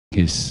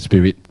His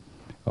spirit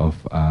of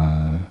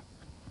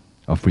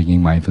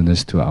bringing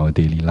mindfulness to our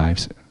daily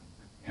lives,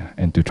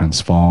 and to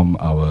transform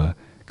our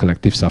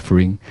collective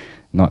suffering,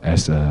 not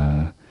as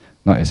an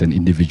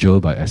individual,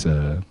 but as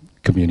a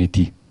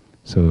community.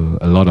 So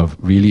a lot of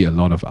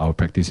our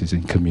practice is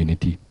in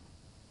community.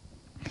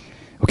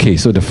 Okay,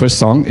 so the first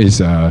song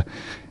is,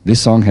 this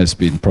song has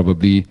been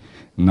probably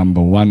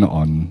 #1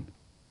 on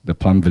the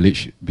Plum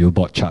Village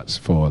Billboard charts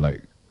for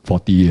like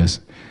 40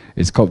 years.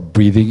 It's called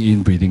Breathing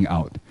In, Breathing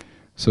Out.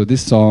 So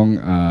this song,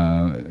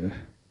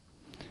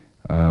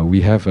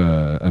 we have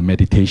a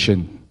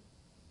meditation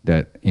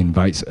that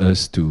invites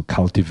us to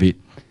cultivate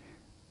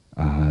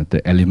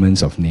the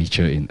elements of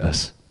nature in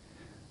us.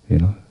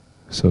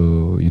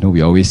 So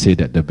we always say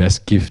that the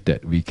best gift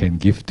that we can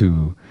give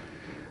to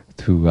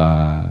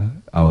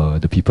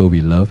the people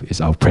we love is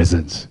our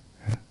presence.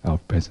 Our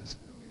presence.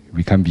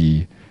 We can't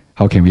be.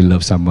 How can we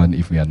love someone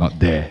if we are not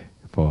there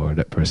for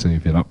that person?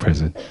 If we're not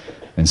present,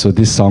 and so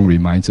this song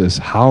reminds us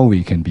how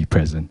we can be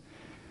present.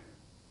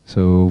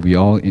 So we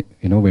all,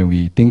 when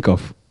we think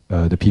of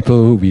the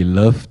people we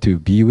love to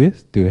be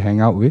with, to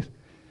hang out with,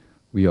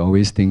 we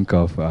always think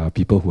of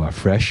people who are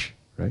fresh,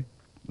 right?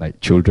 Like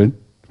children,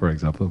 for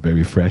example,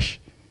 very fresh.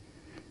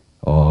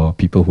 Or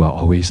people who are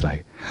always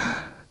like,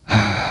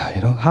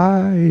 hi,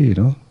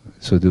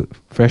 So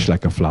fresh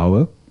like a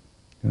flower.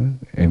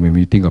 And when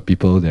we think of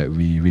people that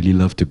we really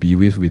love to be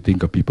with, we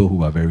think of people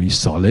who are very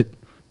solid,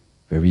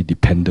 very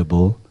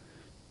dependable,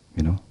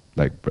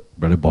 Like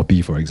Brother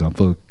Bobby, for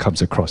example,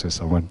 comes across as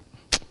someone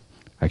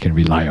I can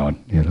rely on,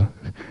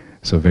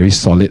 So very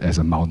solid as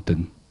a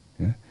mountain.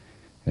 Yeah?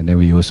 And then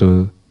we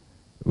also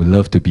would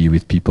love to be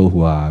with people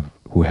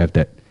who have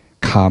that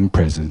calm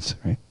presence,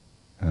 right?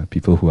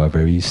 People who are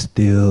very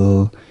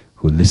still,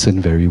 who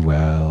listen very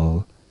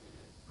well,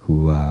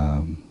 who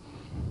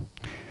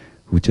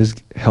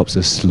just helps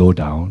us slow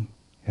down.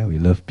 Yeah, we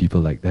love people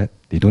like that.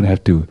 They don't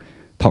have to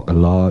talk a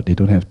lot. They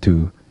don't have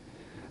to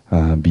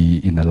be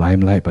in the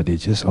limelight, but they're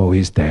just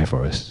always there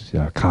for us.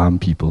 Yeah, calm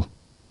people.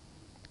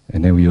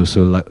 And then we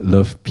also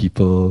love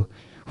people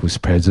whose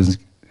presence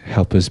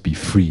help us be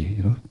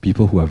free.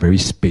 People who are very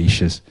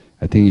spacious.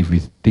 I think if we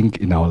think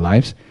in our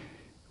lives,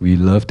 we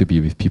love to be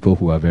with people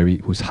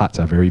whose hearts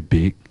are very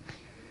big,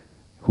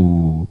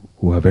 who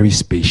are very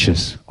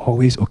spacious.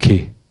 Always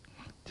okay,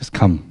 just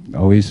come.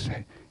 Always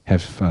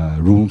have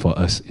room for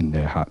us in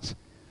their hearts.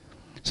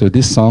 So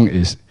this song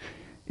is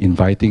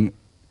inviting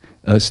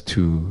us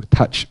to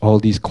touch all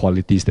these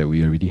qualities that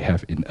we already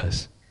have in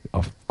us,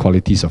 of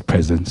qualities of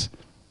presence.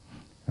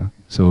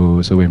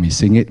 So when we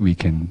sing it, we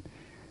can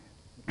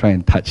try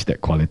and touch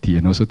that quality,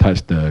 and also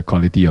touch the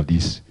quality of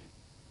these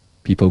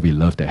people we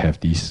love that have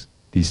these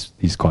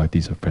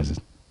qualities of presence.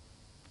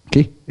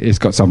 Okay, it's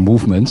got some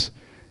movements.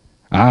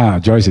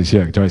 Joyce is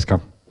here. Joyce,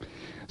 come.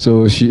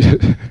 So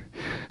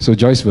so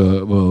Joyce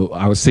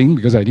I'll sing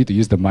because I need to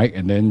use the mic,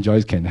 and then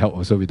Joyce can help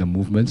also with the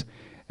movements.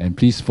 And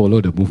please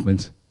follow the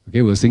movements.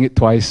 Okay, we'll sing it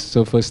twice.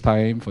 So first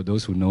time for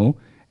those who know,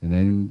 and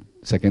then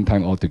second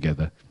time all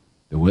together.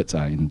 The words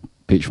are in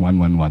page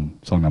 111,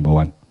 song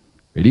 #1.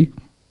 Ready?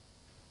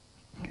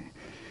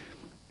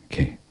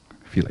 Okay.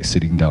 I feel like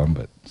sitting down,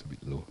 but it's a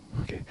bit low.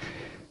 Okay.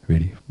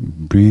 Ready?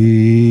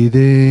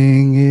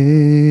 Breathing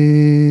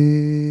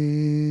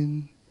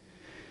in,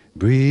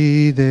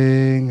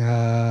 breathing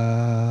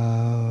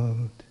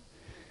out,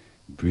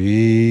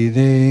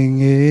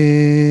 breathing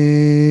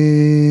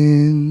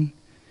in,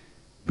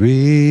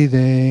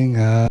 breathing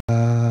out.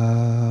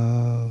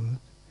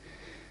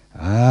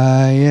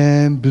 I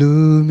am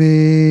blooming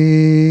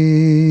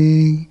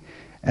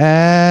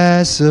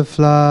as a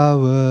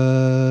flower.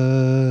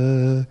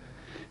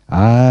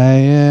 I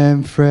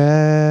am fresh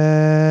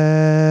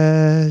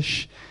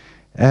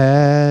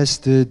as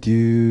the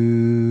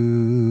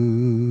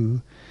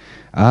dew.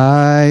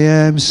 I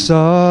am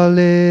solid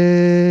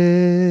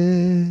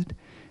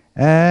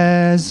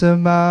as a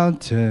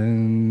mountain.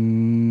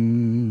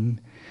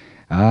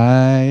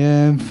 I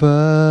am firm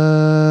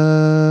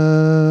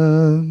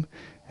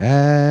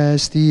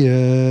as the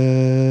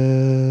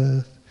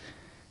earth.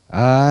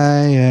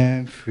 I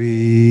am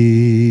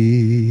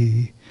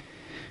free,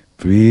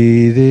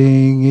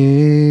 breathing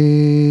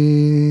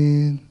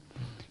in,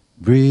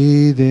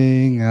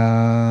 breathing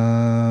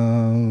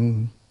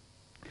out,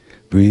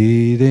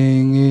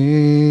 breathing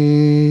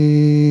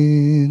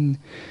in,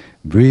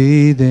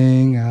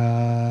 breathing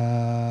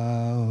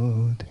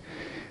out.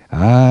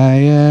 I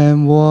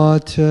am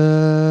water,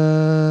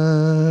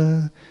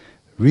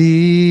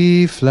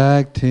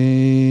 reflecting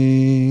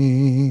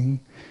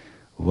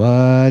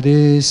what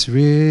is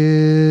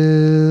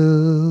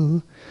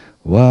real,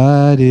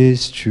 what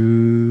is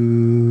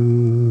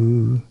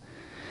true.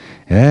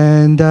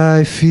 And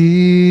I feel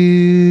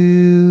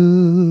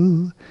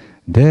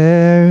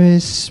there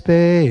is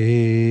space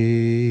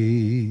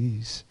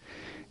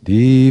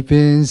deep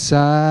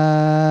inside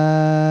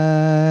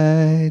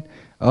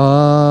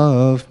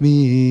of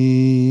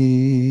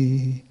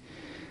me.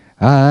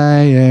 I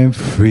am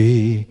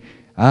free,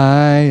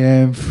 I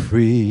am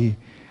free,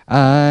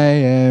 I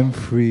am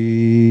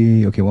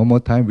free. Okay, one more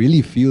time.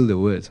 Really feel the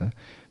words. Huh?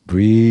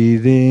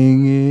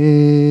 Breathing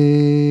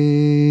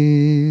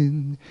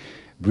in,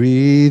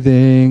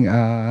 breathing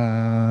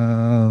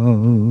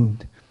out.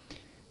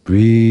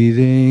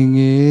 Breathing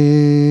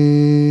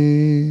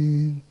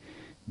in,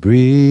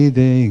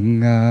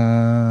 breathing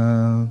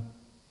out.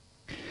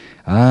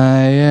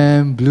 I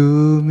am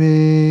blooming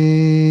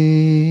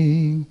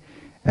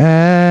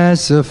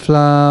as a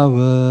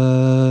flower.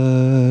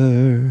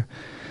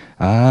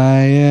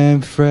 I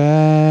am fresh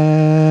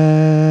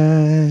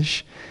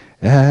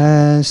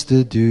as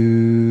the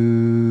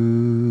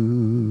dew.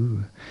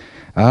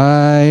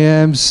 I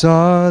am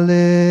solid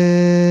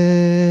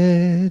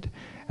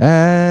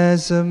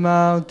as a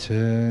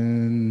mountain.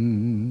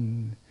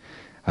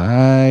 I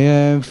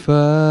am firm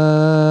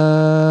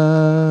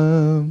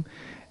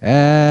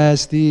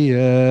as the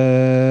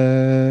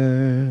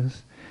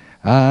earth.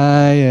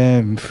 I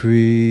am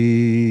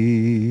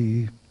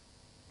free.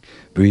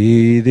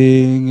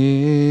 Breathing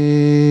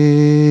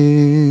in,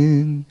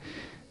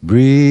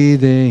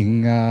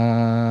 breathing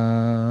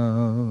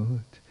out.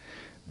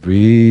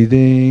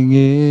 Breathing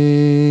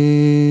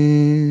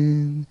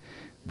in,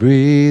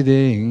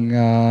 breathing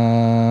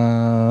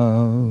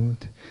out.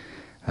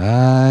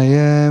 I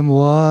am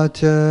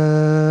water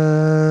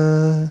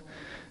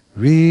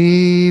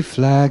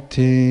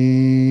reflecting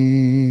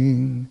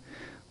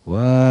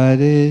what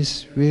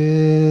is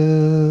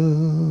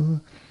real,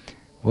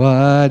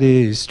 what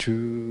is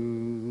true.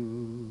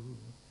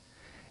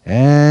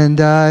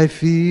 And I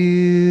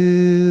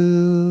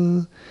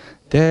feel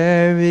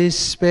there is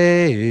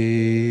space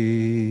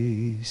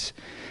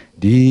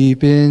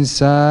deep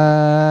inside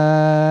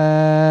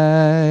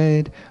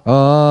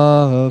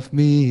of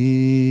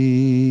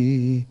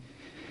me.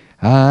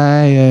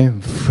 I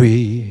am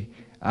free,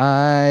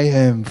 I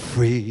am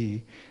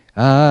free,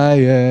 I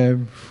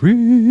am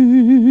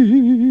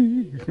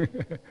free.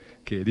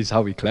 Okay, this is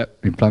how we clap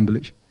in Plum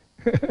Village.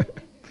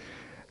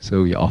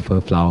 So we offer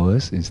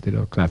flowers instead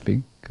of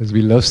clapping, because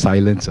we love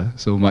silence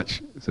so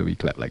much, so we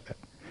clap like that.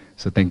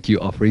 So thank you,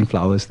 offering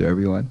flowers to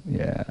everyone.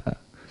 Yeah.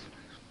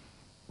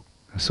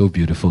 So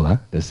beautiful, huh?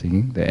 The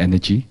singing, the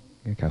energy.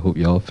 I hope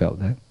you all felt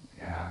that.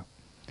 Yeah.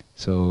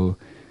 So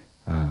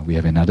we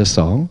have another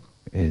song.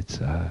 It's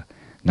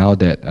now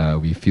that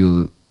we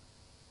feel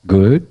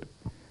good,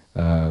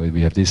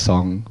 we have this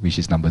song which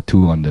is number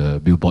 2 on the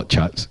Billboard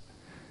charts.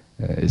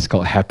 It's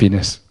called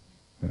Happiness.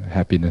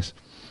 Happiness.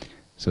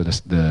 So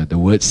the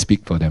words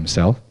speak for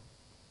themselves.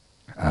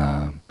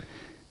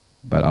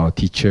 But our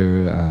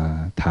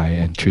teacher, Thai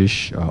and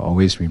Trish,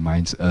 always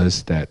reminds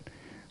us that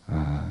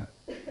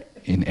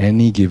in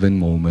any given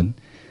moment,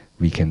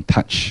 we can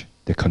touch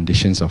the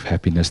conditions of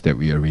happiness that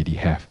we already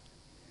have.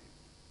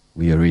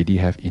 We already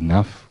have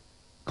enough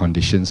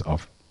conditions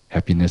of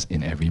happiness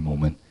in every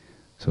moment.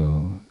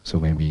 So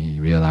when we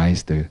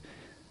realize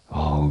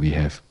we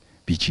have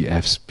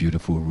BGF's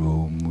beautiful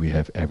room, we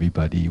have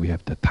everybody, we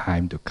have the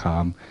time to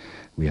come,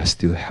 we are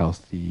still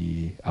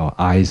healthy, our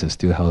eyes are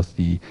still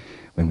healthy.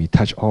 When we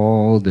touch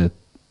all the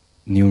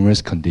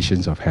numerous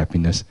conditions of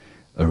happiness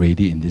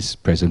already in this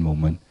present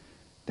moment,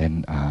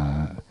 then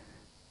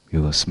we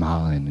will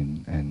smile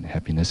and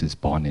happiness is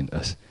born in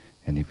us.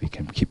 And if we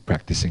can keep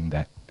practicing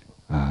that,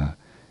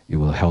 it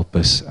will help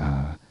us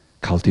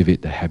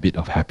cultivate the habit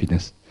of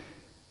happiness.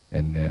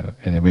 And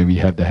then when we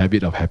have the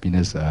habit of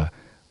happiness,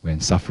 when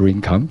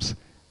suffering comes,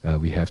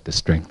 we have the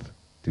strength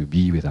to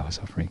be with our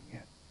suffering. Yeah.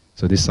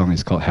 So this song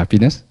is called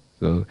Happiness.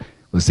 So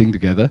we'll sing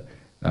together.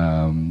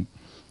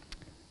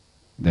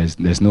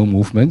 There's no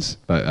movements,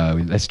 but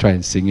let's try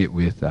and sing it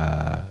with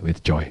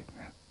joy.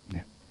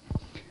 Yeah.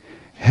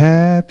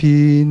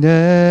 Happiness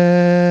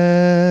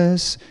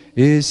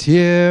is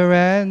here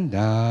and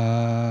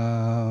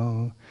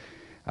now.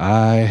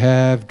 I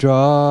have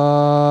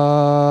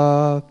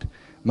dropped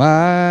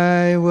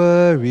my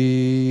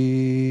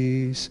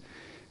worries,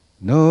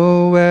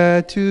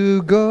 nowhere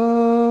to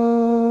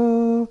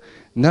go,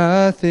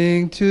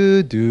 nothing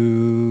to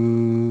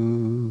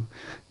do,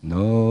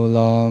 no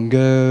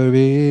longer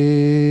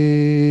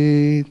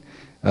in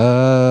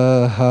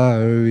a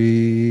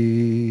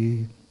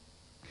hurry.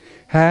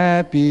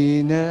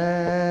 Happiness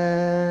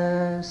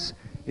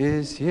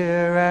is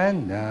here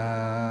and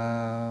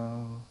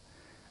now.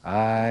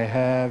 I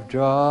have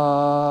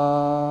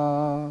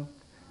dropped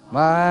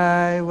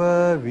my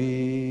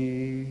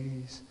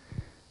worries,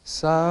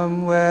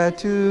 somewhere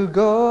to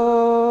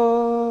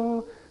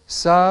go,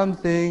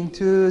 something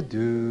to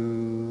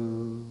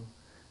do,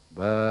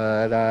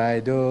 but I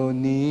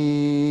don't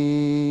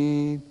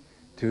need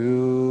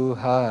to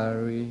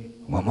hurry.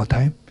 One more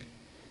time.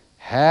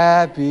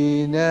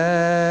 Happiness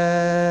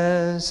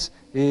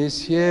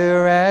is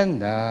here and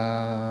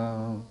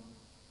now.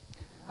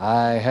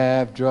 I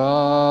have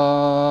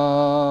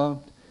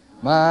dropped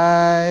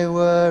my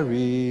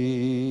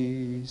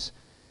worries,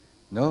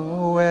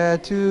 nowhere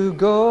to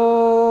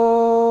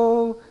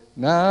go,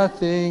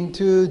 nothing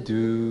to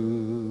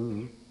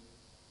do,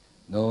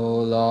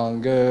 no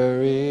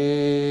longer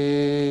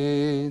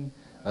in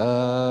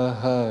a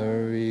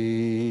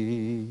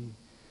hurry.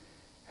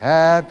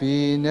 Happiness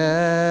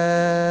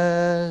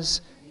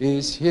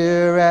is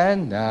here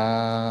and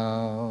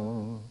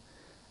now.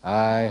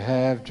 I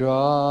have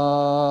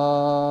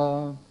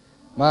dropped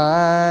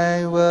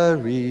my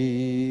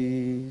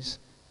worries.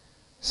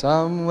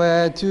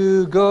 Somewhere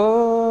to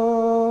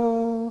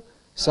go,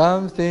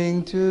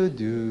 something to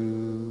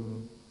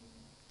do.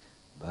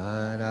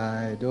 But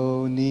I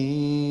don't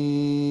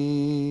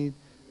need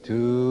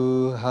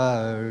to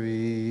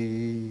hurry.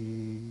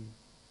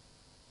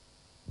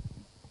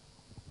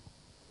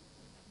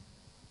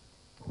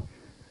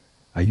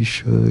 Are you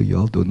sure you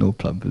all don't know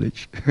Plum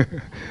Village?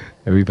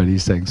 Everybody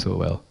sang so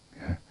well.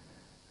 Yeah.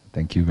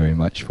 Thank you very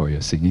much for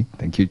your singing.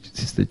 Thank you,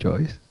 Sister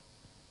Joyce.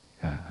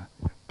 Yeah.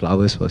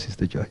 Flowers for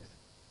Sister Joyce.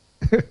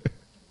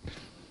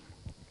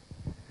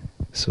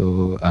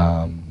 So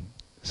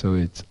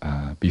it's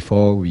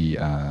before we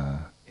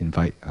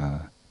invite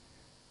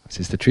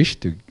Sister Trish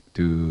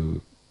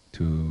to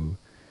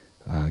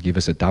give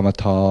us a Dharma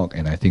talk,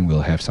 and I think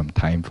we'll have some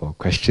time for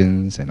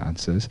questions and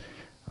answers.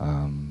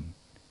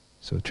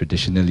 So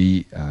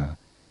traditionally,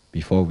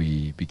 before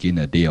we begin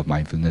a day of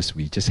mindfulness,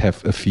 we just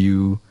have a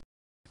few,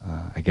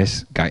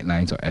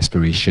 guidelines or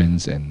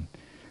aspirations and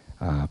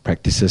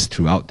practices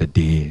throughout the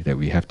day that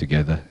we have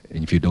together.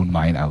 And if you don't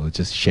mind, I will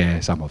just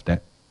share some of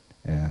that.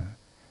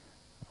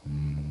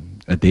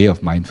 A day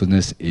of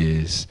mindfulness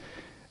is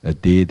a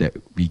day that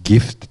we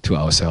gift to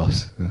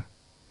ourselves.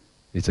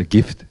 It's a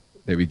gift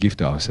that we give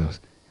to ourselves.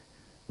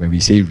 When we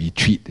say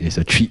retreat, it's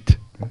a treat.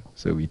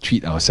 So we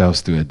treat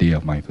ourselves to a day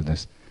of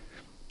mindfulness.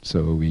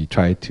 So we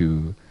try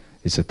to,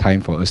 it's a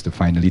time for us to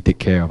finally take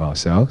care of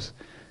ourselves,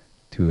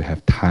 to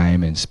have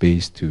time and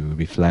space to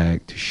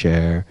reflect, to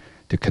share,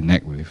 to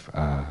connect with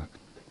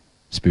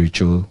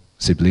spiritual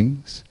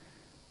siblings.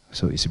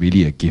 So it's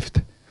really a gift.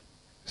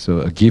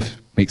 So a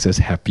gift makes us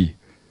happy.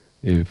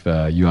 If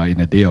you are in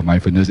a day of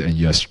mindfulness and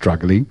you are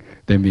struggling,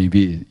 then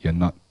maybe you're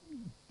not,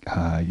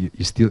 you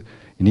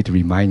need to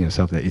remind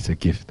yourself that it's a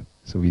gift.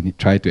 So we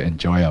try to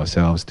enjoy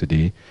ourselves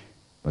today.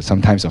 But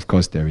sometimes, of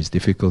course, there is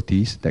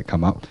difficulties that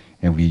come up,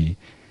 and we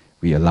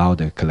allow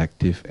the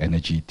collective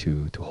energy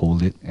to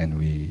hold it, and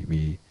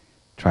we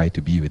try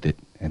to be with it,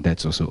 and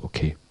that's also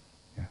okay.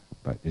 Yeah.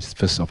 But it's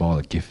first of all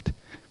a gift.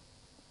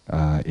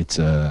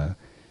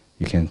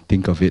 You can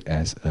think of it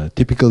as a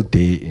typical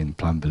day in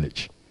Plum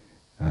Village.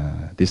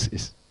 This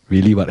is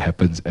really what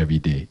happens every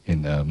day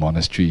in a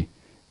monastery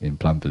in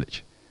Plum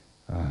Village.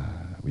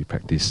 We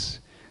practice,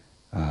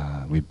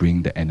 we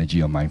bring the energy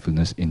of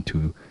mindfulness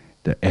into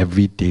the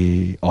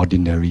everyday,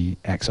 ordinary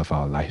acts of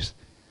our lives.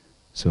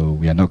 So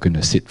we are not going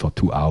to sit for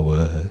 2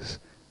 hours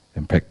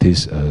and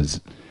practice,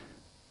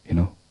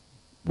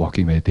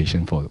 walking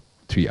meditation for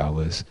 3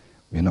 hours.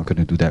 We're not going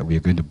to do that. We're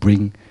going to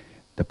bring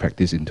the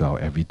practice into our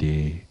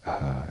everyday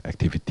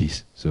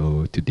activities.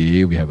 So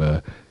today we have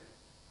a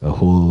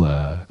whole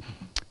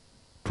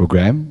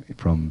program,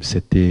 from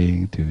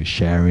sitting to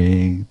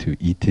sharing to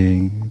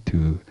eating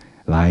to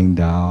lying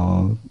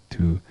down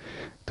to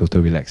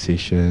total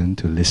relaxation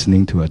to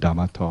listening to a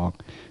Dharma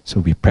talk. So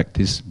we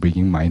practice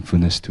bringing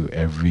mindfulness to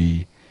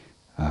every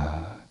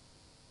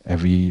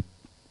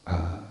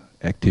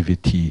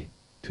activity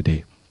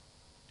today.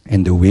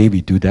 And the way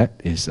we do that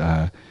is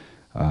there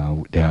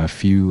are a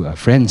few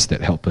friends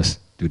that help us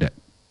do that.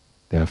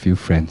 There are a few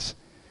friends.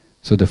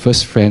 So the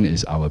first friend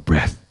is our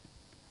breath.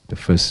 The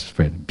first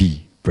friend,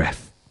 B,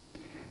 breath.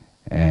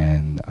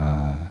 And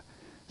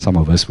some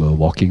of us were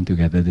walking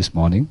together this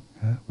morning.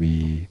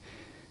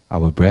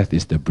 Our breath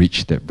is the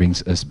bridge that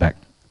brings us back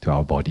to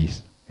our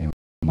bodies. And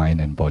mind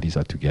and bodies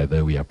are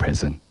together, we are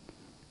present.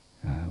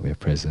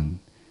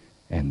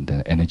 And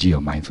the energy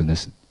of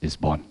mindfulness is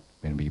born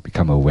when we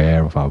become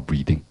aware of our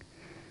breathing.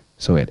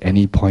 So at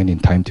any point in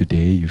time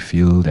today, you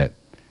feel that,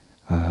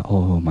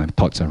 my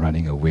thoughts are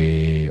running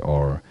away,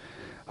 or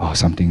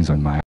something's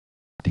on my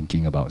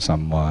thinking about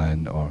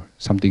someone, or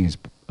something is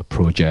a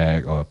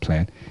project or a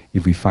plan.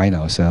 If we find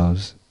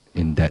ourselves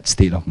in that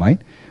state of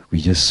mind, we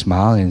just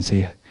smile and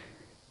say,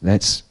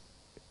 let's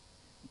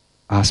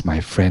ask my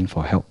friend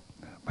for help,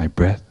 my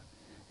breath,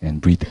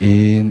 and breathe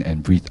in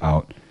and breathe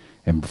out,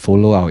 and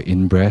follow our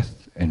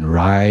in-breath and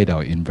ride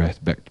our in-breath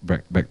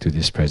back to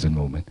this present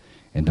moment.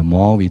 And the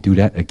more we do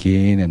that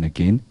again and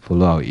again,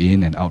 follow our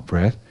in and out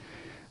breath,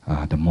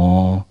 the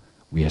more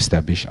we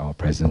establish our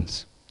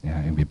presence,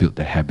 and we build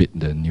the habit,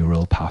 the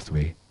neural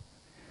pathway.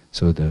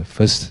 So the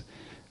first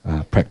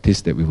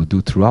practice that we will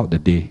do throughout the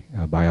day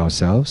by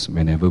ourselves,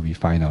 whenever we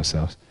find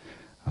ourselves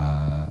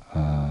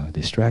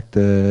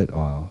distracted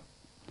or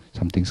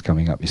something's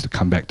coming up, is to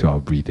come back to our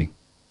breathing.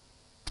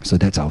 So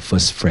that's our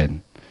first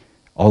friend,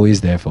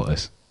 always there for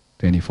us,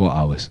 24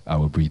 hours,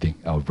 our breathing,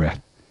 our breath.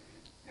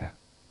 Yeah.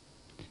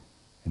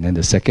 And then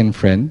the second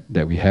friend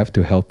that we have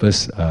to help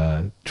us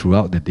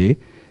throughout the day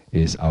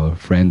is our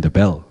friend the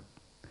bell.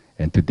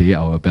 And today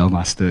our bell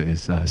master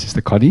is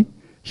Sister Connie.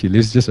 She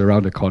lives just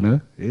around the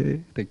corner.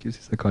 Hey, thank you,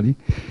 Sister Connie.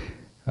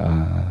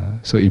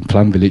 So in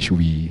Plum Village,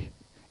 we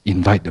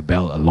invite the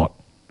bell a lot.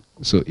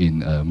 So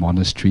in a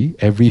monastery,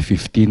 every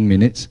 15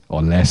 minutes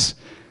or less,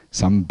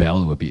 some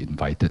bell will be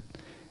invited.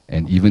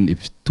 And even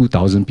if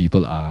 2,000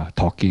 people are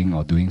talking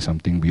or doing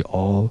something, we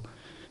all,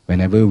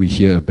 whenever we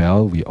hear a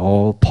bell, we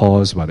all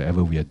pause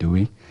whatever we are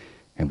doing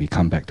and we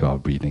come back to our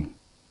breathing.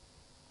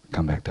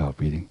 Come back to our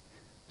breathing.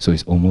 So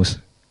it's almost,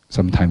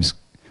 sometimes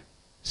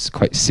it's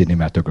quite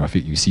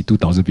cinematographic. You see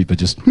 2,000 people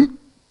just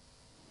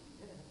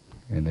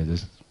and they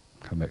just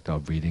come back to our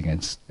breathing,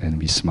 and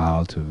we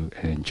smile and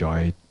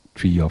enjoy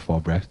 3 or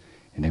 4 breaths,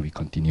 and then we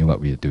continue what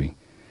we are doing.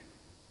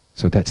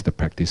 So that's the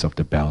practice of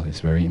the bell. It's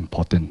very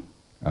important.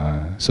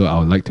 So I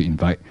would like to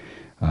invite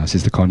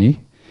Sister Connie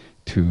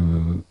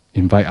to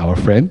invite our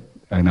friend,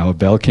 and our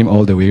bell came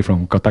all the way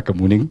from Kota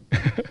Kemuning.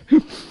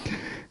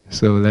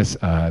 So let's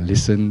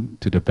listen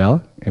to the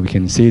bell, and we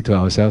can say to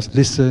ourselves,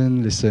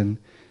 listen, listen.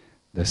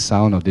 The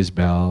sound of this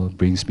bell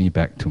brings me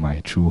back to my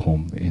true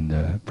home in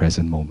the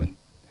present moment.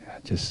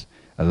 Just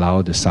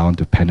allow the sound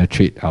to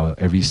penetrate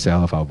every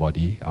cell of our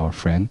body, our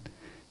friend,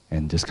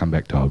 and just come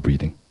back to our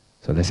breathing.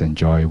 So let's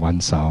enjoy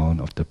one sound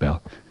of the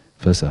bell.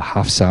 First a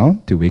half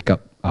sound to wake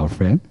up our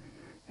friend,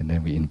 and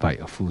then we invite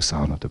a full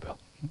sound of the bell.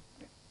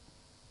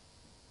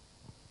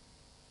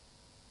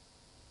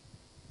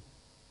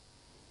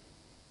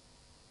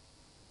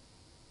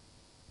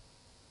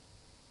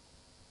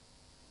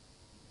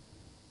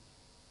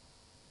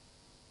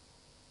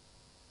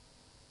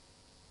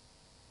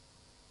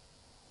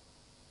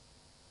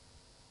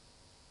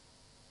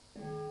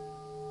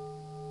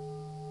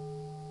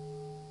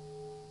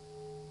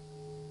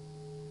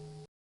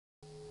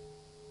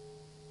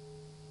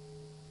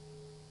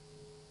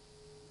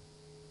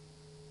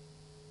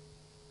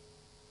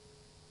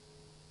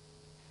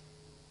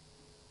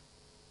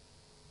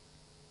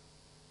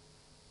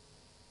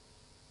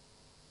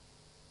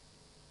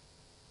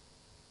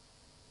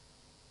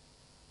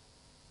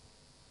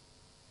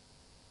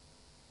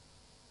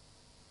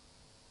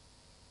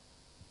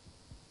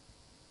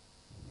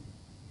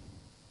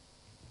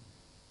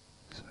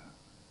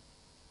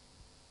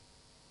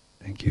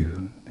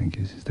 Thank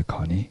you, Sister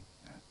Connie.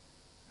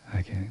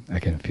 I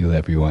can feel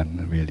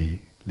everyone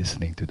really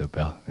listening to the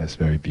bell. That's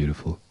very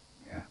beautiful.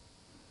 Yeah.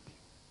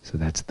 So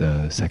that's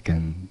the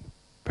second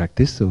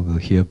practice. So we'll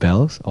hear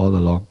bells all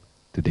along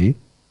today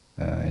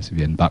as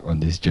we embark on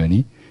this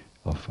journey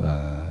of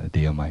a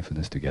day of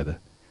mindfulness together.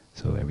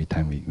 So every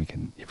time we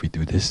can, if we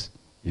do this,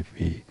 if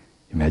we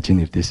imagine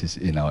if this is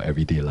in our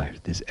everyday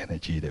life, this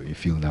energy that we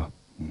feel now.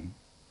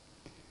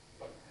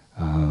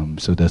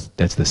 So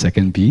that's the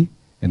second B.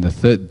 And the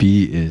third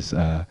B is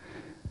our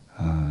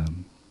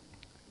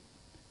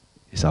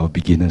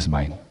beginner's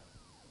mind.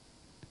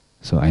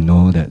 So I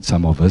know that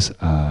some of us,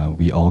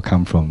 we all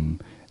come from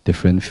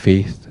different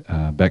faith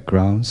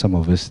backgrounds, some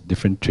of us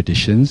different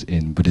traditions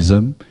in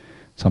Buddhism,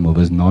 some of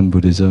us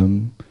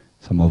non-Buddhism,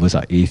 some of us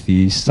are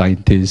atheists,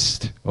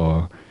 scientists,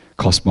 or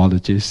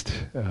cosmologists,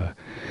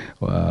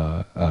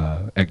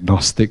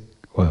 agnostic,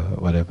 or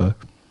whatever.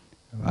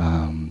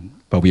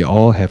 But we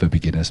all have a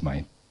beginner's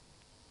mind.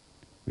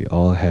 We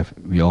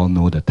all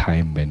know the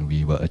time when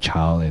we were a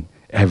child and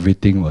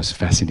everything was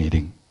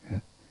fascinating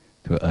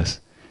to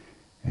us.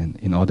 And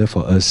in order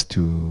for us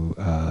to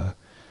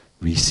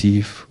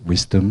receive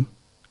wisdom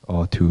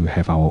or to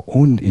have our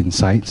own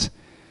insights,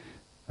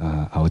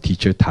 our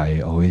teacher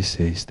Tai always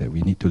says that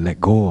we need to let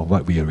go of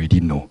what we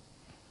already know.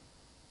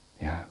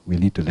 Yeah, we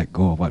need to let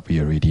go of what we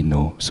already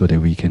know so that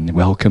we can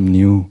welcome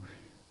new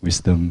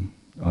wisdom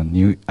or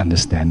new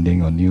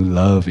understanding or new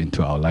love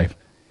into our life.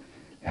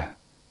 Yeah.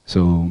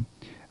 So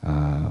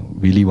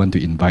really want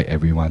to invite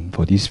everyone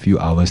for these few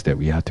hours that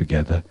we are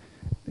together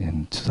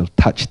and sort of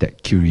touch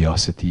that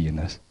curiosity in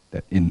us,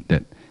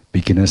 that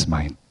beginner's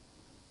mind,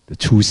 the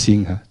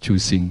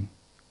choosing,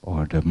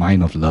 or the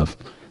mind of love,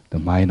 the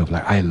mind of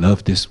like, I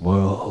love this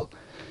world.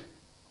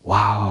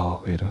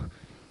 Wow, you know.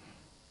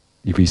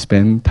 If we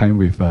spend time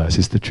with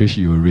Sister Trish,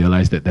 you will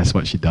realize that that's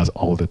what she does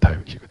all the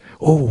time. She goes,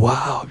 oh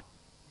wow,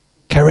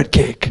 carrot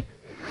cake.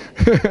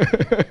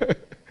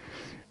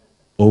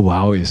 Oh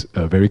wow is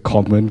a very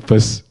common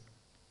first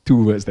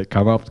 2 words that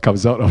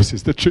comes out of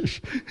Sister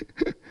Trish.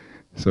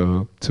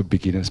 So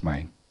beginner's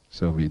mind.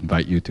 So we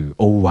invite you to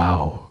oh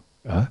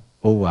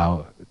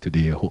wow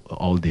today,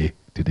 all day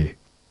today.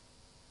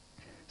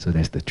 So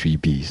that's the 3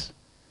 B's.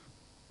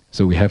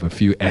 So we have a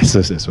few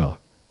S's as well.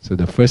 So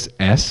the first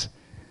S,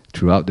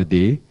 throughout the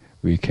day,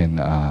 we can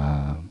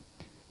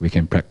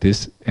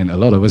practice, and a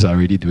lot of us are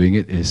already doing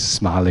it, is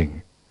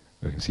smiling.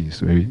 You can see it's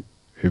very,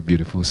 very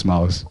beautiful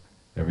smiles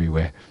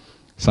everywhere.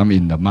 Some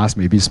in the mask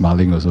may be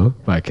smiling also,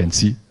 but I can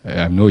see,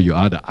 I know you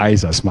are, the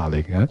eyes are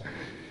smiling. Huh?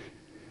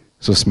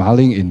 So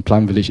smiling in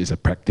Plum Village is a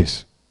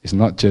practice. It's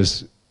not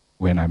just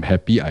when I'm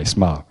happy, I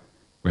smile.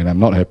 When I'm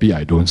not happy,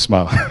 I don't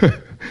smile.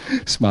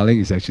 Smiling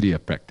is actually a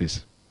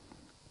practice.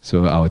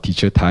 So our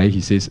teacher Tai,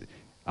 he says,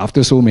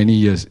 after so many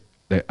years,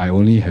 that I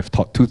only have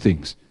taught 2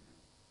 things,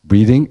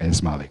 breathing and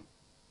smiling.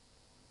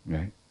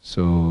 Right?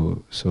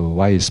 So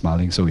why is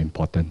smiling so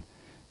important?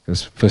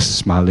 Because first,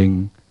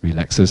 smiling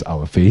relaxes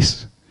our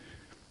face.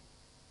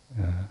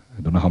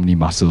 I don't know how many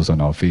muscles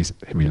on our face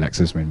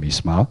relaxes when we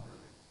smile.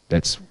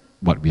 That's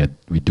what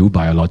we do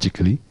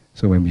biologically.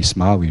 So when we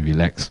smile, we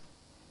relax.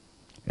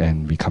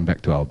 and we come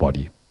back to our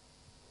body.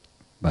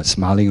 But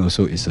smiling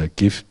also is a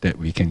gift that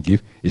we can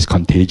give. It's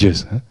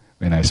contagious. Huh?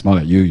 When I smile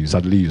at you, you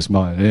suddenly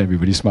smile, and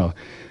everybody smile.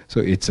 So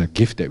it's a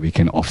gift that we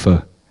can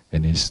offer,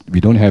 and we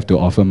don't have to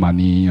offer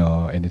money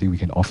or anything. We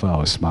can offer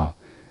our smile.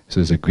 So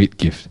it's a great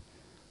gift.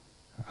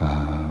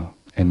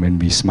 And when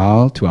we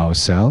smile to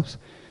ourselves,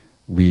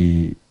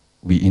 we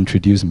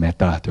introduce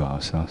metta to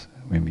ourselves.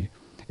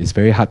 It's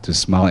very hard to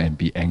smile and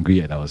be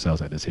angry at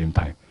ourselves at the same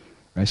time,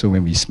 right? So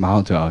when we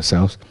smile to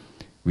ourselves,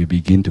 we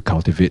begin to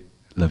cultivate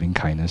loving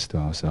kindness to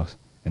ourselves,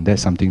 and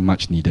that's something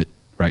much needed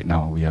right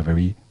now.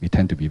 We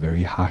tend to be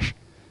very harsh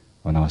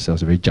on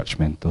ourselves, very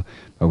judgmental.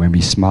 But when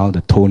we smile,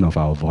 the tone of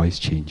our voice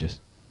changes.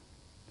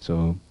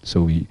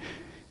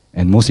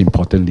 And most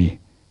importantly,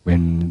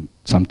 when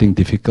something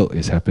difficult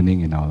is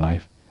happening in our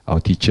life, our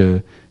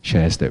teacher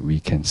shares that we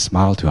can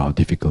smile to our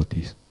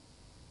difficulties.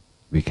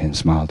 We can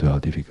smile to our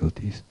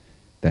difficulties.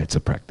 That's a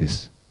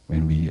practice.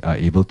 When we are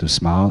able to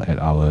smile at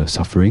our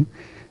suffering,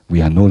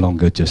 we are no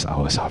longer just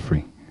our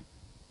suffering.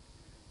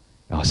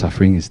 Our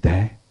suffering is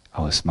there,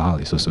 our smile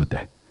is also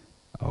there.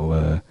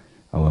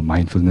 Our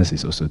mindfulness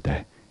is also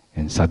there.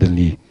 And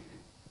suddenly,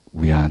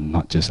 we are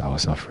not just our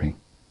suffering.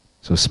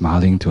 So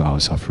smiling to our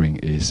suffering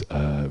is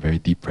a very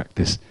deep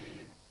practice.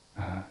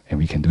 And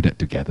we can do that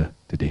together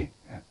today.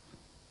 Yeah.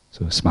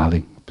 So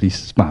smiling, please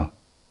smile.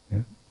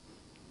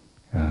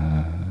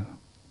 Yeah.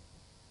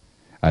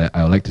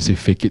 I would like to say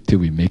fake it till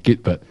we make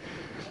it, but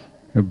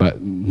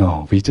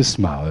no, we just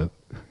smile.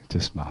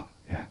 Just smile,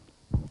 yeah.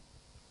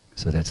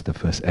 So that's the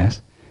first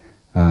S.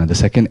 The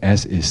second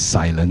S is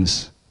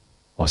silence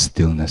or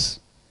stillness.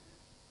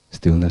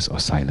 Stillness or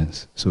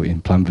silence. So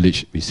in Plum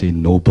Village, we say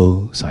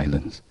noble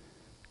silence.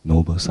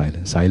 Noble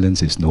silence.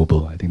 Silence is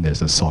noble. I think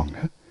there's a song.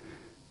 Huh?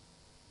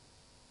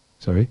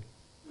 Sorry?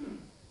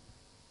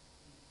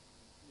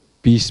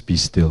 Peace, be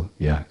still.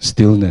 Yeah,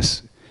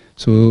 stillness.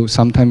 So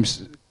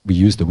sometimes we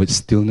use the word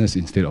stillness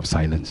instead of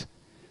silence.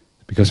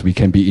 Because we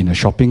can be in a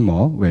shopping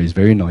mall where it's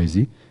very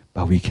noisy,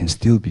 but we can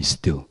still be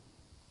still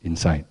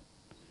inside.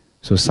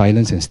 So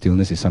silence and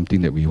stillness is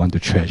something that we want to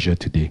treasure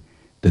today.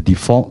 The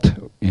default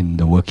in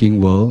the working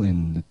world,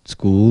 in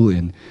school,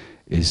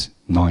 is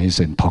noise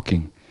and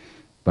talking.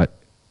 But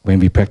when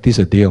we practice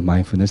a day of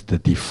mindfulness, the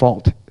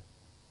default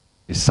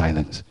is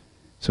silence.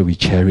 So we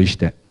cherish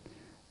that.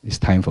 It's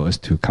time for us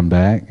to come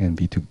back and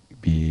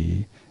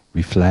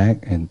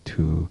reflect and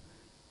to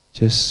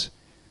just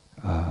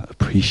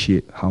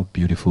appreciate how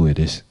beautiful it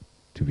is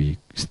to be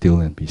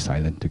still and be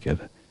silent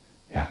together.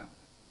 Yeah.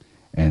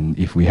 And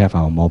if we have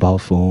our mobile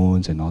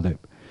phones and all that,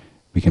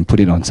 we can put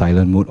it on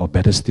silent mode, or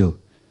better still,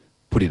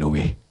 put it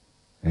away.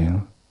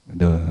 You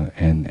know,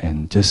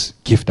 and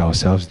just gift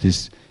ourselves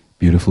this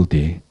beautiful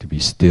day to be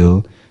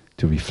still,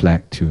 to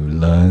reflect, to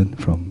learn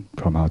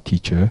from our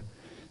teacher.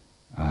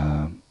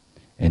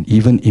 And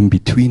even in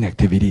between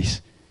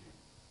activities,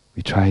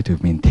 we try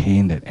to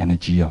maintain that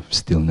energy of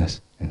stillness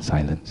and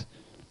silence.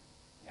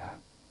 Yeah.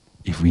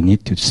 If we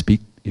need to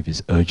speak, if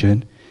it's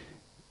urgent,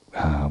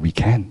 we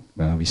can.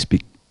 We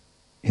speak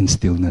in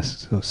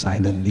stillness, so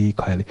silently,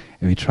 quietly.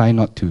 And we try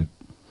not to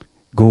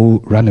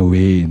run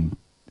away in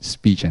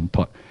speech and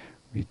thought.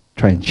 We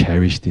try and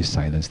cherish this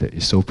silence that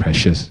is so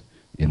precious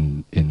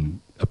in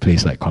a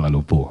place like Kuala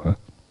Lumpur. Huh?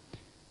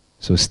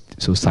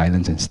 So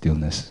silence and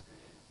stillness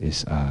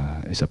is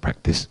a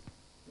practice.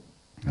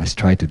 Let's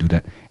try to do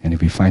that. And if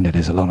we find that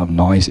there's a lot of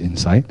noise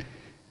inside,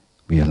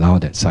 we allow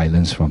that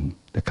silence from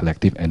the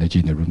collective energy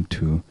in the room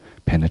to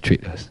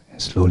penetrate us.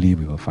 And slowly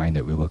we will find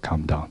that we will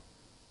calm down.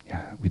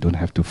 Yeah, we don't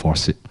have to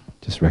force it.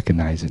 Just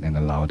recognize it and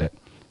allow that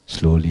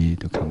slowly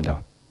to come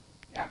down.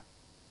 Yeah.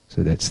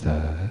 So that's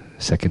the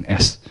second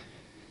S.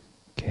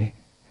 Okay.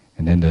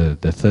 And then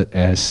the third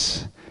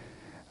S,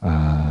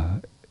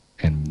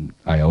 and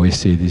I always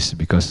say this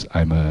because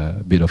I'm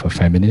a bit of a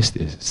feminist,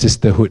 is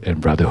sisterhood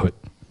and brotherhood.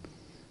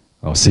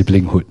 Or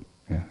siblinghood.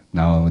 Yeah.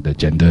 Now the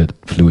gender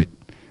fluid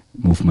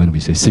movement, we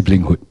say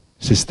siblinghood,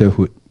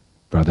 sisterhood,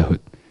 brotherhood.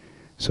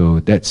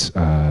 So that's,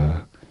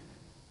 I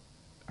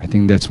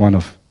think that's one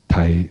of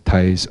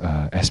Thai's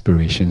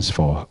aspirations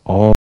for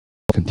all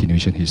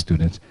continuation his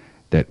students,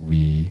 that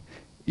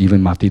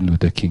even Martin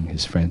Luther King,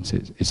 his friend,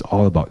 says it's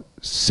all about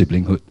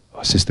siblinghood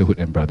or sisterhood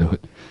and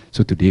brotherhood.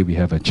 So today we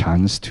have a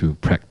chance to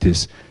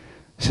practice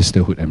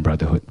sisterhood and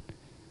brotherhood.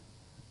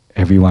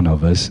 Every one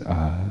of us,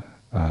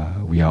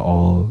 we are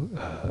all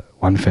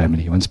one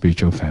family, one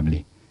spiritual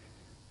family.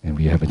 And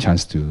we have a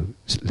chance to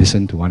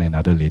listen to one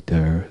another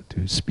later,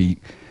 to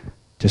speak,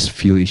 just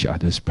feel each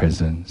other's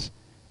presence,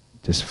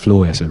 just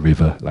flow as a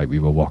river like we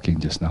were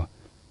walking just now.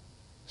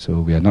 So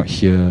we are not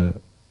here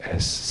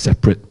as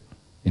separate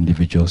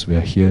individuals. We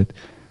are here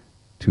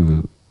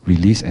to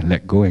release and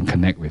let go and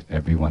connect with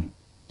everyone.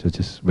 So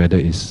just whether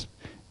it's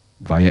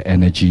via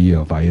energy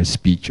or via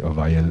speech or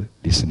via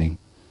listening.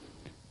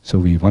 So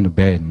we want to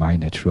bear in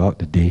mind that throughout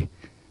the day,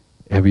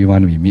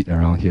 everyone we meet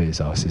around here is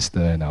our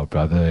sister and our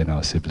brother and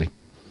our sibling.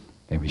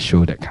 And we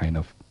show that kind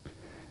of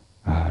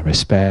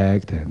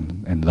respect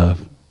and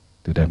love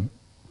to them.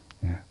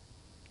 Yeah.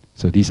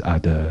 So these are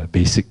the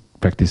basic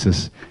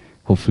practices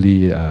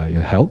hopefully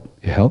it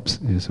helps.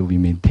 So we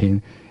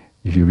maintain,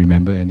 if you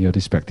remember any of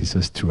these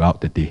practices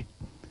throughout the day.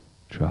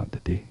 Throughout the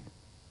day.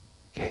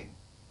 Okay.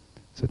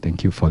 So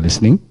thank you for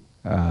listening.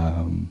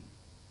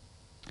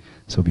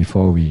 So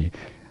before we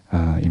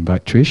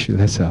invite Trish,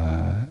 let's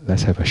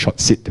have a short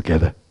sit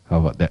together. How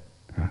about that?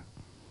 A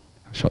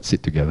short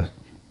sit together.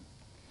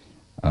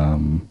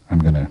 I'm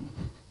gonna.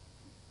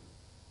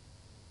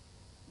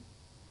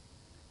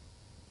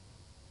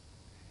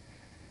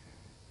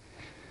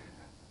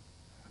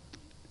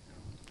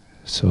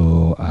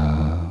 So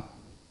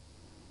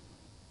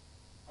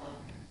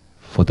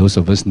for those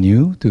of us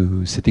new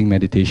to sitting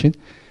meditation,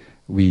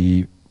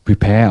 we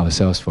prepare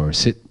ourselves for a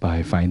sit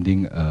by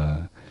finding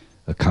a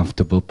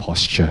comfortable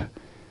posture.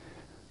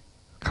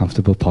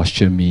 Comfortable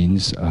posture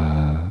means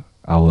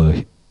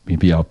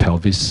maybe our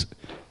pelvis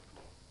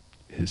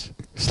is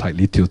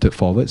slightly tilted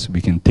forwards.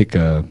 We can take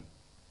a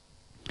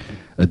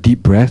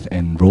deep breath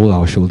and roll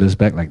our shoulders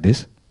back like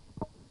this.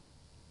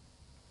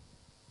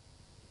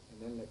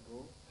 And then let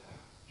go.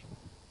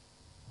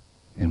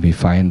 And we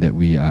find that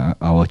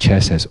our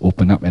chest has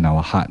opened up and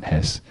our heart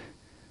has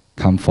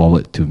come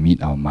forward to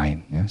meet our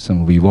mind. Yeah? So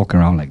we walk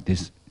around like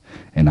this,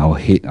 and our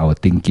head, our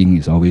thinking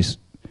is always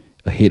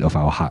ahead of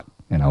our heart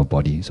and our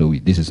body. So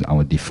this is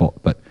our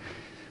default. But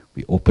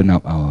we open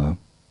up our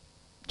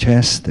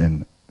chest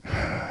and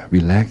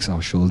relax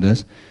our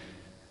shoulders,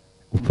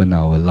 open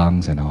our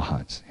lungs and our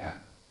hearts. Yeah.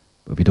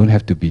 But we don't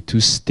have to be too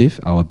stiff.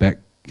 Our back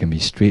can be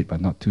straight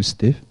but not too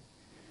stiff.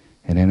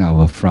 And then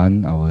our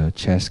front, our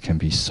chest can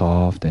be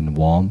soft and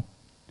warm.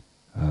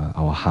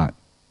 Our heart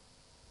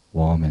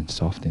warm and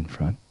soft in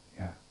front.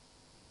 Yeah.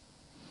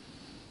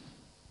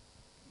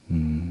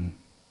 And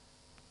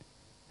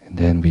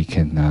then we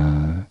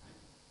can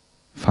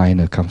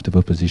find a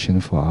comfortable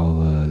position for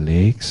our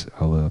legs,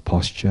 our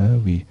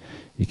posture.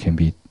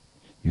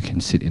 You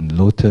can sit in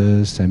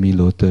lotus,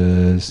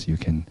 semi-lotus, you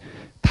can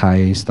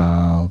Thai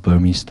style,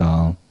 Burmese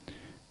style,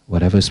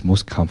 whatever's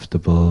most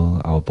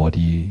comfortable. Our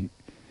body,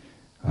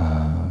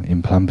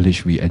 in Plum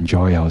Village, we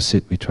enjoy our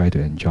sit, we try to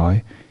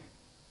enjoy.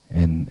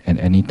 And at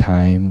any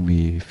time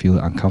we feel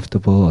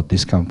uncomfortable or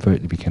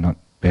discomfort, we cannot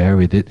bear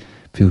with it,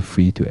 feel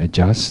free to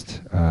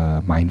adjust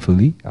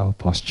mindfully our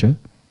posture.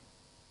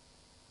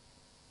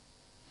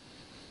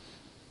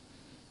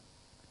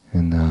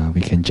 And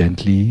we can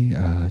gently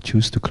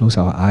choose to close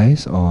our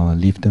eyes or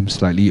leave them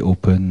slightly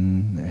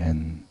open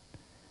and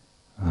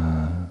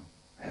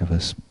have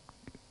us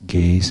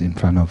gaze in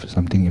front of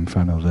something in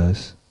front of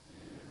us.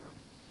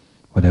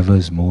 Whatever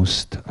is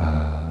most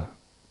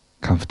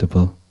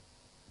comfortable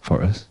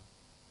for us.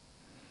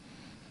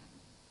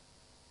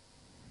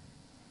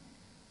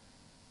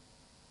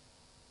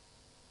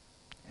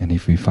 And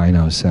if we find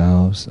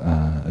ourselves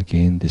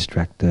again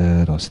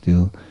distracted or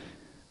still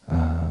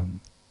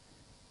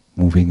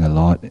moving a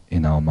lot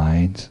in our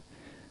minds,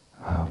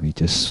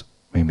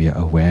 when we are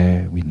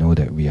aware, we know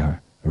that we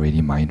are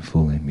already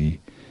mindful, and we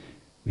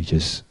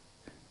just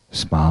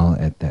smile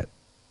at that,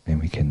 and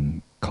we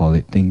can call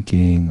it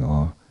thinking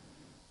or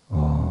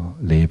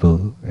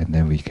label, and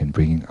then we can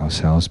bring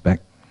ourselves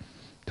back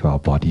to our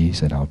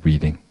bodies and our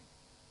breathing.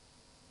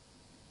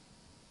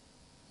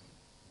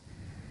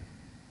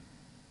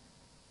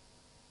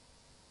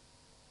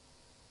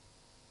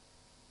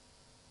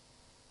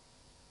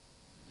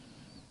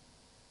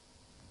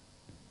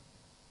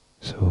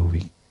 So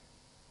we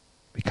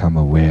become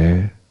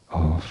aware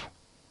of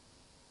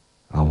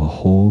our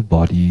whole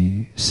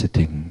body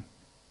sitting.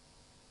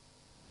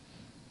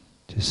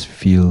 Just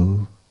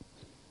feel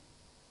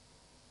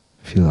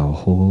our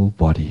whole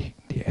body,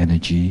 the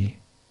energy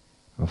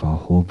of our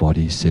whole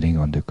body sitting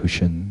on the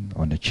cushion,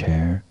 on the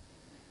chair,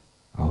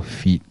 our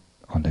feet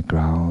on the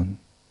ground.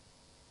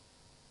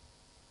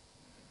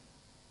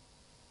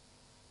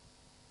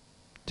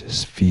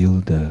 Just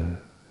feel the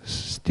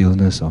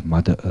stillness of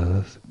Mother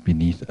Earth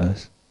beneath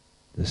us,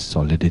 the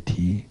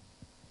solidity.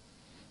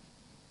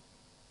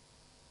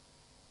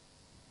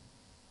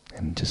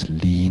 And just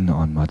lean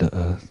on Mother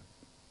Earth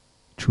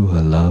through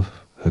her love,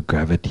 her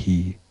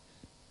gravity.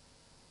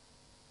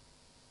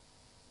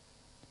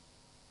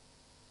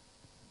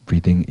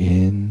 Breathing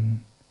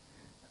in,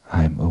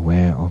 I'm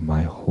aware of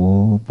my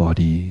whole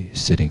body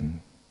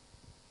sitting.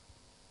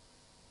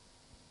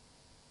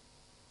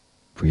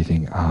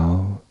 Breathing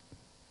out,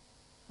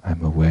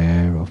 I'm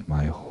aware of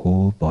my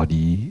whole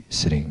body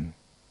sitting.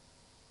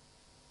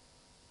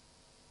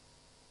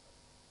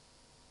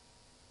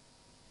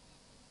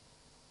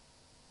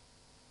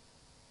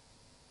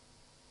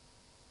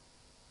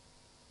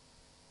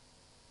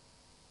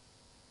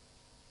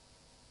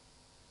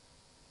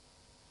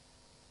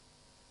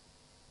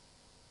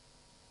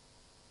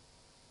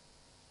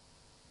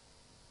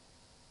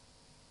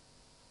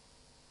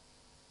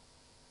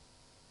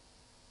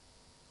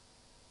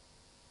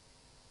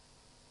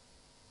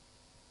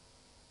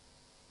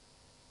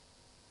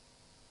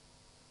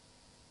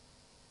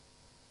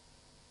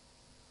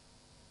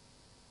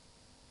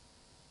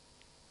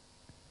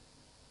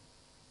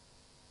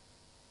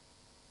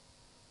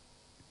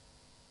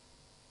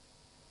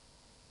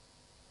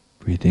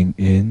 Breathing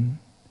in,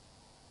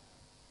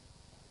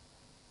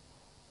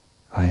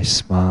 I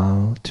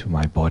smile to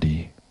my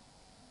body,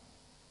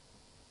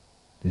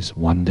 this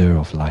wonder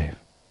of life.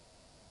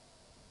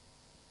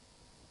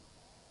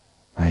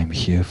 I am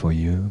here for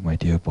you, my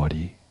dear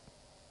body.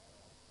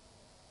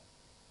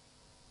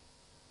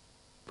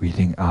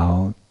 Breathing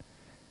out,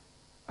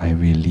 I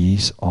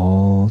release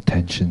all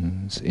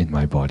tensions in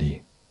my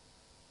body.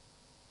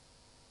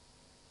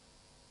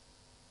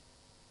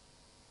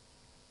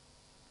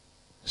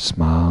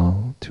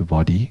 Smile to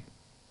body,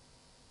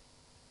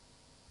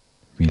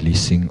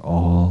 releasing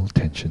all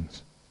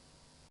tensions.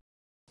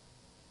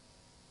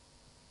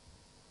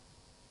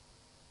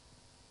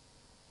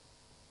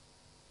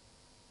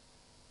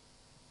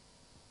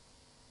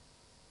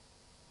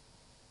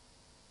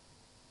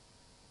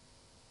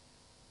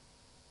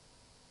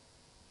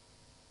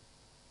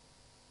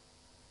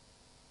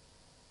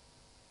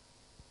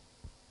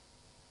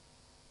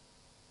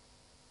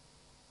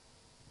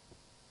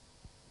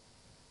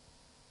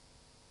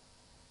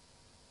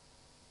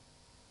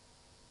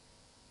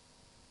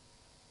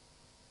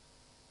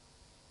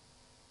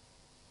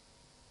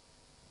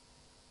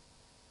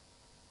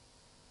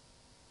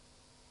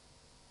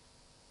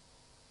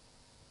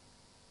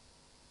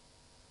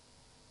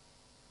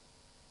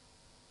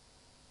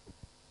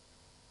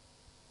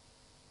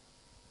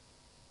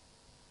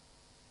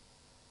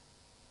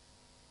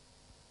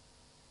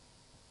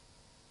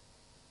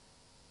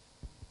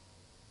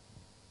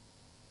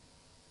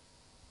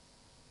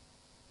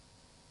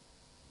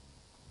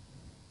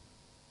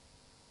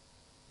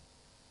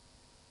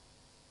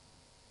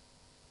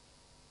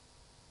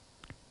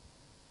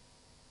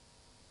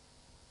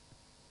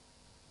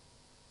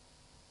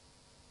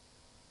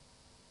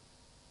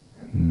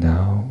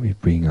 Now we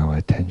bring our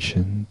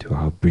attention to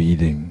our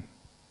breathing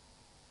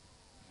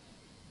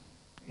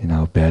in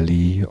our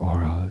belly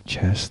or our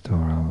chest or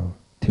our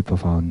tip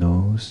of our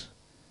nose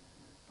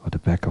or the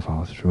back of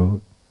our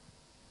throat.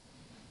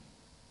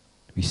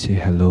 We say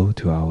hello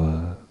to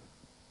our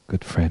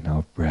good friend,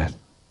 our breath,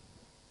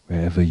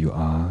 wherever you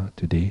are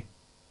today.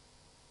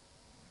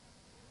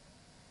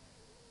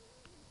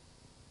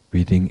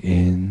 Breathing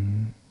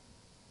in,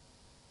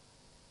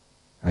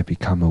 I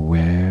become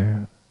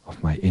aware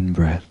of my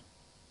in-breath.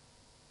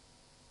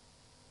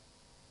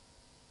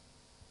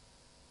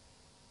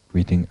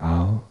 Breathing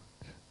out,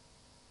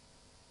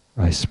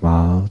 I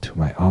smile to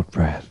my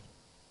out-breath.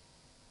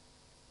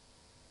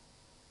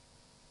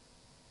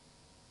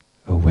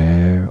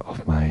 Aware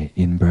of my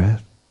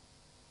in-breath,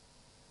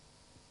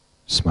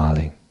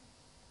 smiling.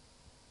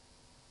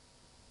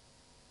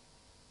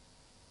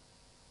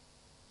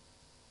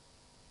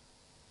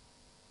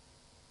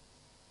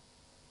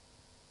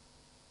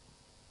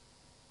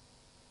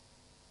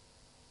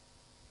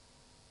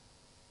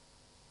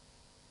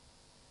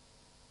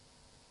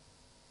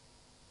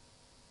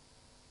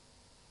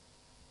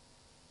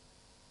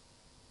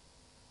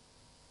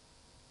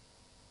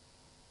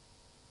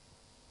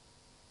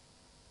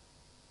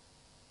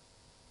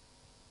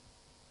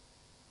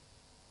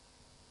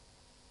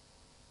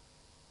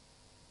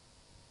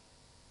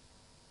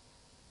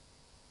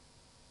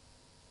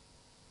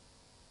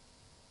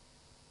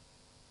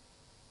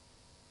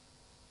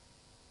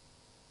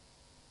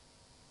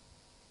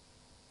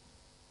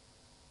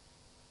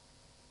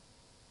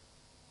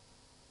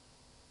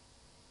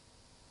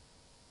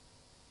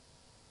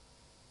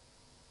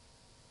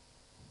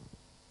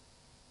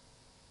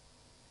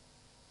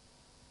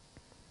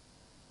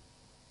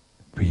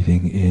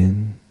 Breathing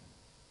in,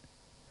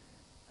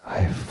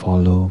 I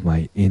follow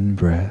my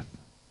in-breath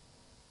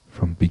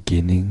from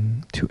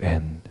beginning to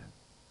end.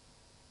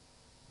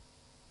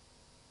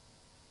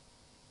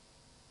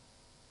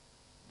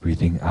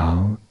 Breathing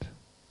out,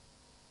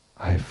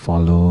 I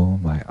follow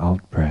my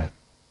out-breath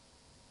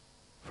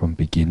from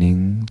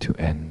beginning to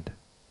end.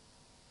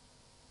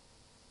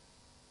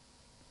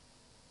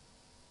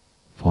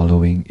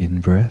 Following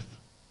in-breath,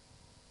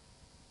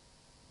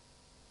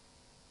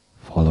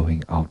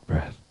 following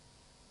out-breath.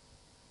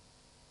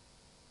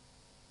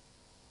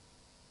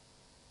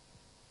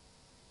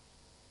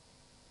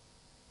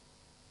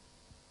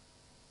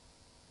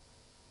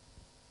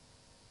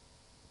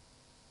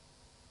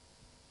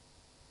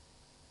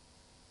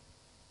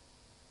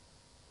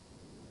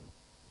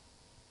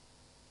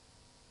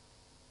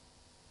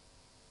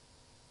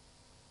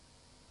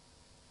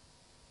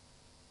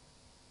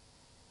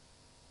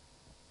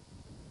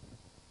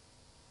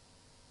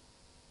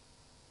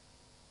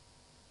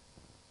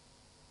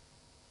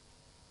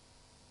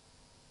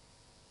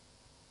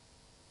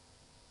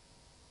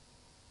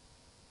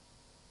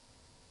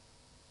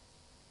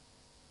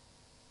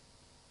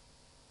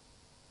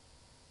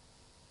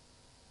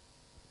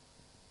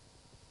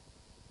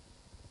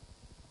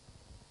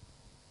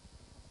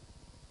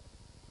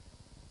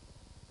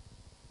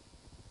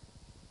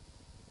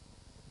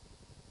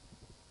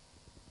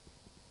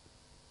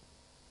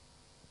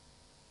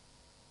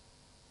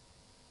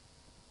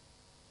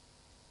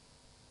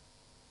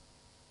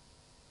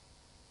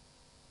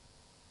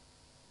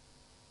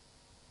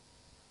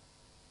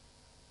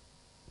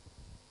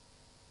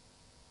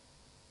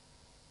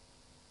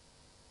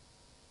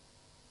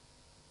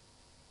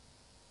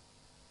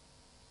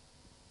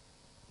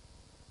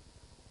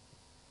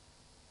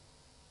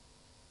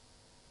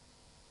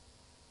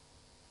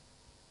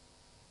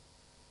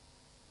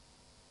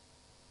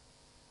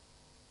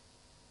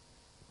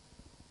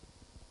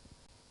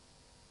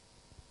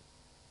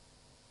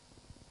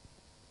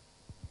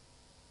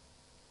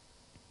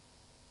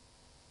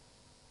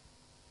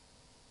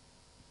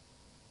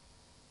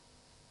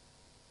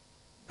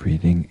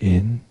 Breathing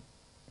in,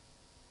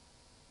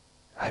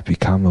 I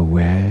become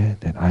aware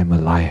that I'm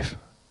alive.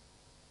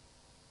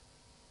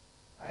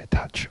 I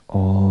touch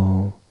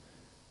all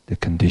the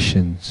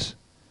conditions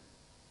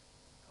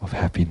of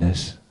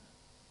happiness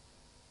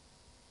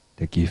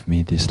that give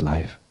me this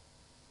life.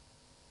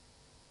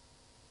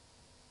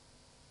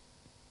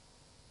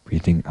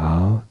 Breathing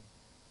out,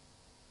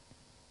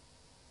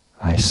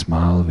 I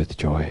smile with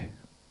joy.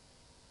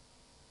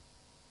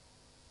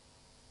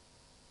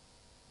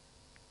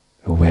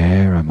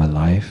 Aware I'm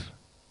alive,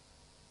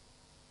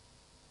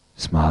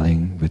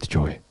 smiling with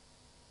joy.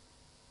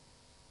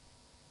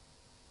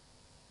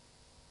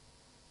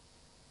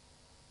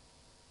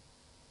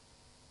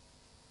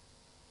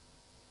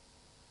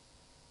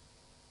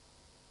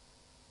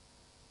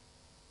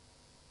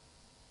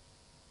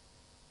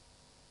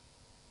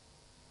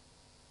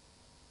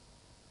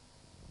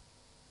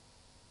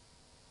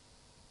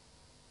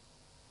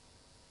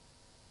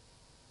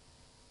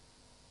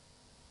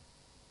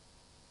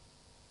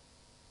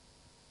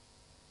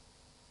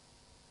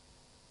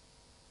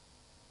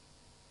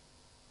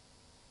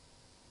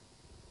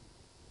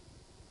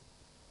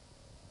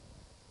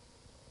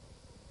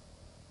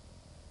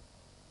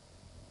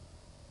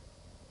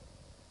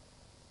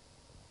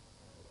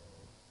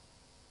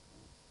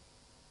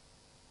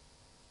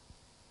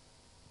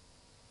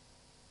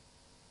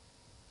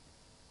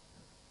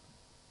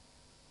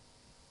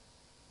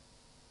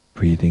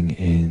 Breathing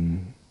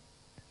in,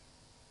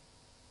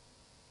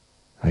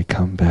 I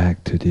come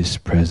back to this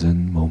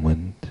present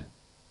moment,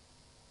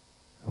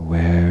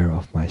 aware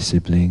of my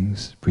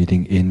siblings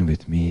breathing in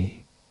with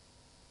me,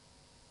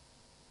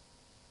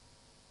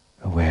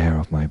 aware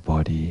of my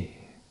body,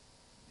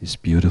 this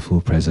beautiful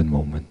present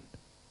moment.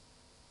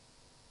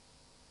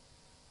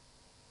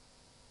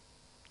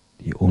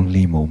 The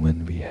only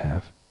moment we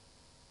have.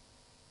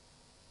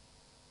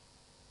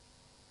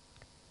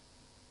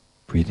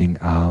 Breathing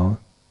out,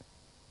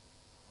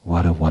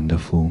 what a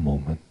wonderful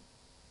moment.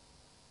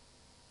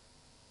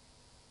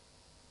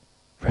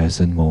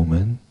 Present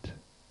moment,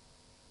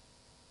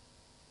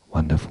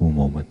 wonderful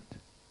moment.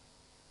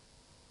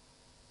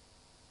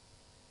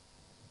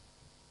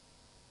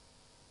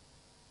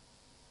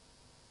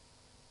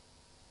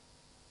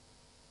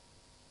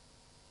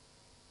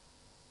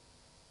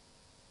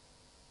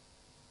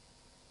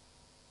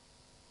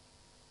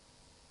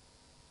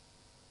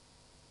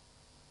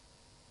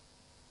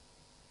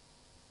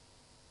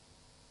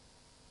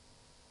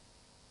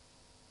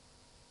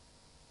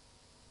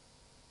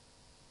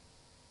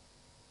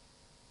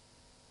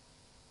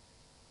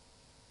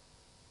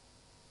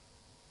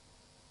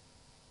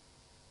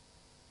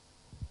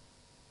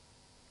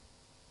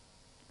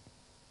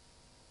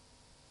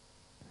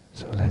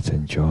 So let's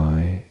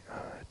enjoy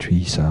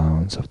 3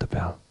 sounds of the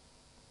bell.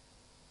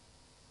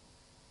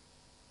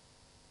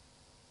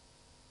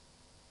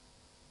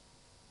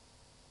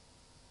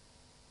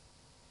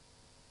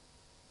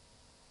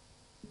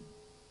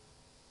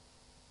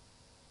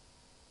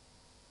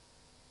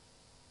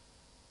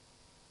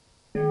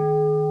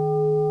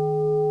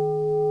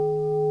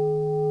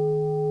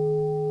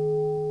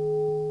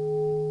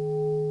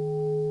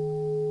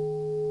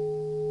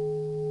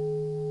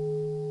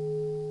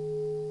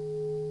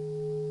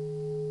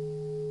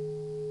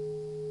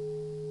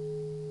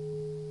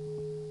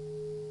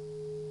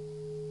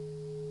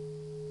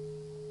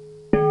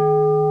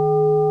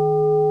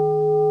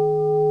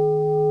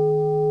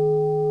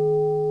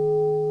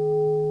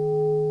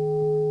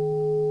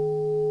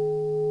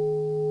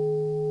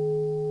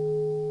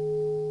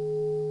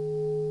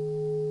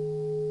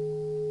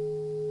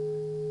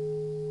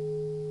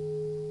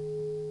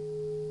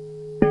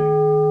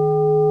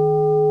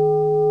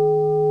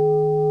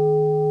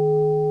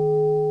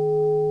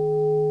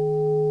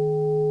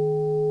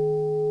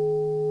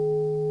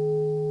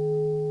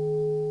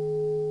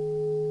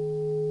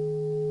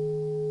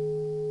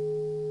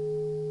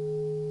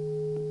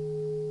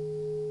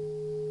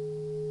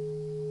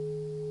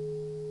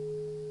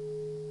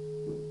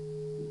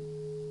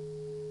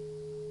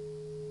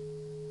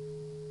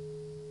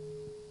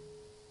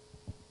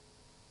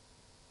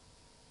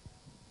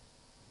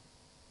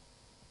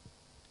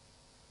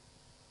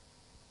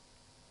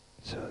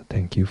 So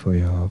thank you for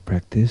your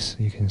practice.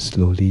 You can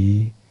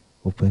slowly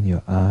open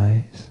your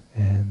eyes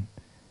and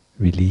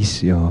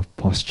release your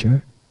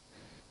posture.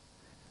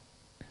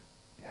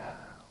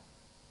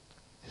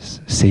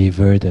 Just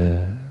savor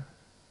the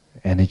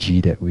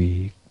energy that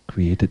we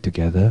created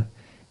together.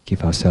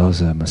 Give ourselves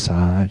a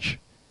massage.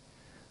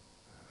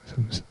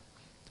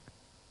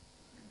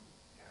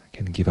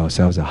 Can give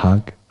ourselves a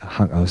hug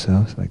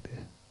ourselves like this.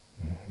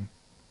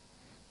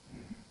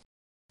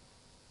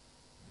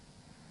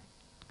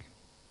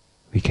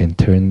 We can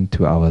turn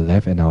to our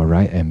left and our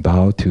right and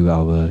bow to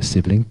our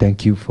sibling.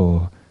 Thank you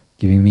for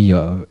giving me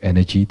your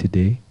energy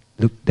today.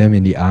 Look them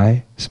in the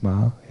eye,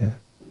 smile. Yeah.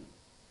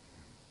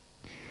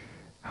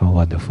 How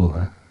wonderful,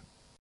 huh?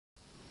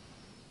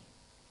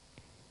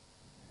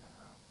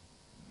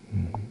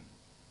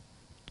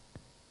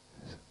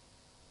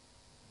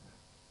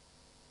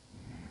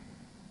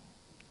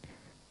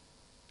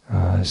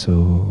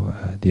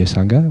 Dear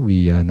Sangha,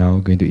 we are now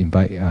going to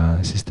invite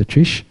Sister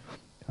Trish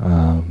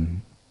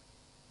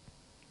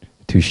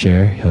to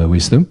share her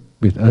wisdom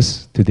with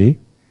us today.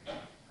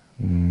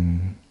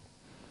 In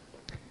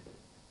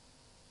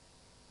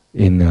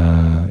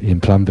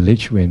Plum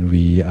Village, when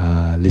we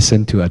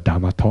listen to a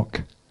Dharma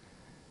talk,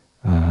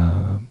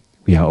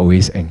 we are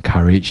always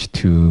encouraged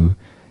to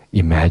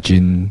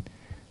imagine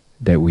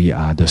that we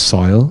are the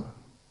soil,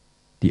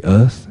 the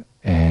earth,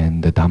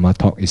 and the Dharma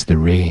talk is the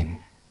rain.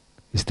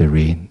 Is the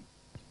rain.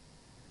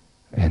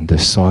 And the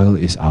soil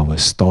is our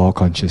store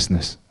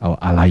consciousness, our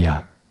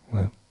alaya.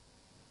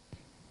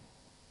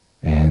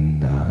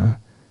 And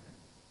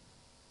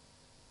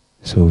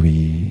so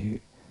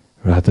we,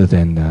 rather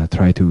than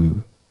try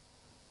to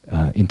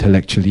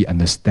intellectually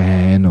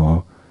understand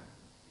or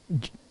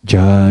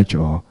judge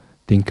or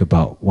think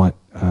about what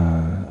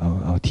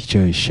our teacher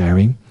is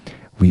sharing,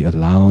 we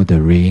allow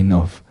the rain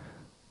of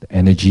the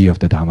energy of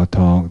the Dharma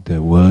talk,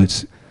 the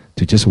words,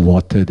 to just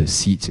water the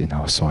seeds in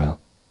our soil.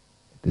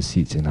 The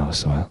seeds in our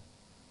soil.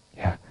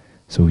 Yeah.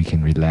 So we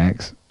can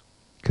relax,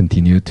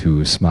 continue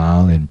to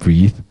smile and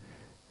breathe,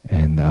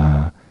 and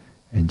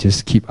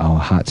just keep our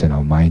hearts and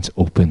our minds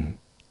open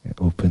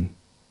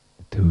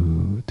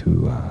to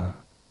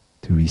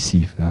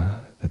receive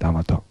the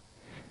Dharma talk.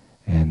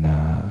 And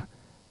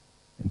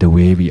the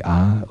way we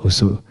are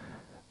also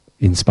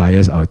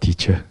inspires our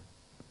teacher.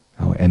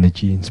 Our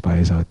energy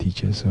inspires our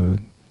teacher. So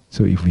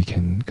if we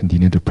can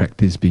continue to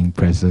practice being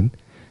present,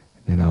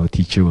 then our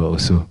teacher will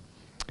also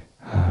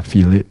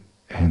feel it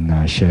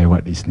and share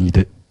what is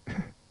needed.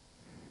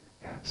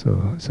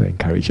 So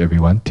encourage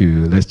everyone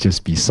to, let's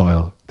just be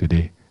soil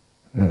today.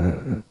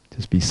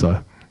 Just be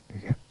soil.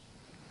 Okay.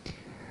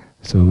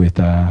 So with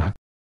the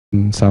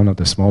sound of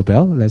the small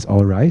bell, let's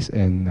all rise,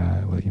 and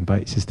we'll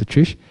invite Sister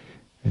Trish.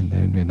 And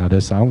then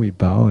another sound, we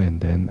bow, and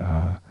then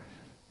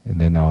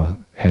I'll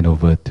hand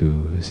over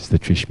to Sister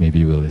Trish.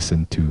 Maybe we'll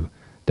listen to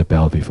the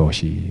bell before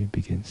she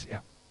begins.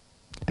 Yeah.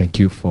 Thank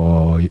you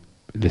for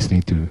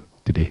listening to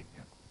today.